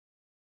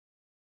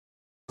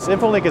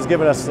InfoLink has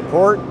given us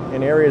support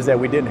in areas that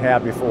we didn't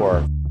have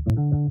before.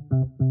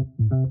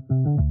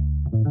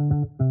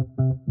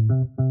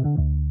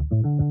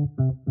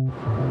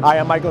 Hi,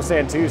 I'm Michael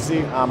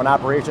Santucci. I'm an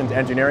operations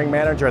engineering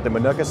manager at the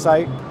Minooka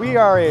site. We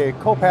are a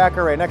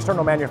co-packer, an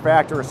external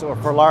manufacturer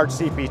for large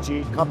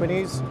CPG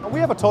companies. We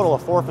have a total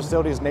of 4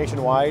 facilities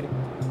nationwide,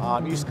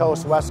 East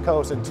Coast, West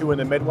Coast, and 2 in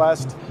the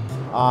Midwest.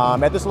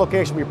 At this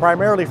location, we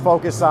primarily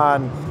focus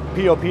on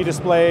POP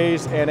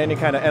displays and any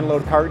kind of end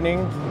load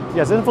cartoning.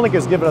 Yes, InfoLink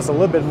has given us a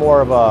little bit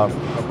more of a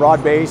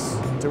broad base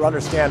to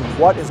understand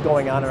what is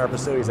going on in our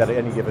facilities at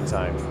any given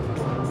time.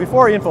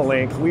 Before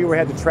InfoLink, we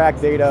had to track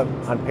data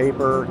on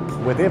paper.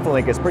 With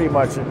InfoLink, it's pretty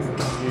much,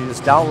 you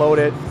just download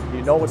it,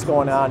 you know what's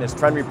going on, there's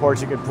trend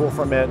reports you can pull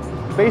from it.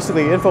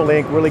 Basically,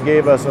 InfoLink really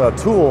gave us a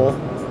tool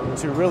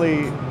to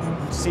really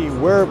see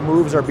where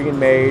moves are being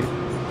made,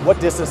 what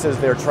distances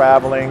they're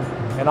traveling,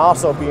 and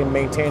also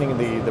maintaining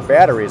the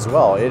battery as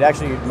well. It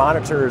actually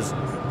monitors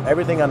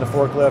everything on the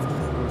forklift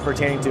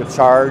pertaining to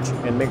charge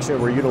and make sure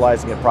we're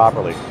utilizing it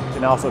properly.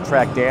 And also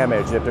track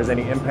damage if there's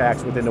any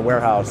impacts within the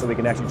warehouse, so we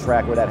can actually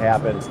track where that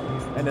happens.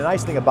 And the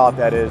nice thing about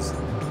that is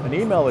an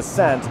email is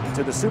sent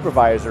to the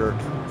supervisor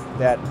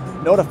that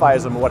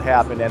notifies them what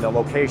happened and the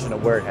location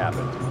of where it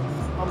happened.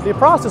 The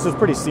process was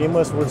pretty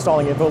seamless with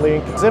installing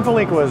InfoLink.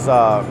 InfoLink was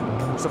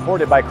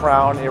supported by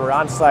Crown. They were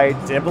on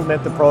site to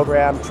implement the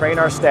program, train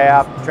our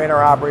staff, train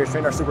our operators,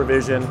 train our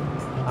supervision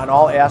on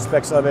all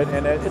aspects of it,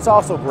 and it's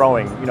also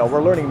growing. You know,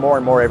 we're learning more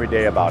and more every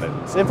day about it.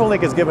 So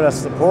InfoLink has given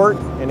us support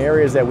in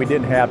areas that we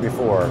didn't have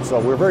before, so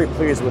we're very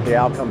pleased with the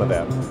outcome of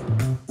that.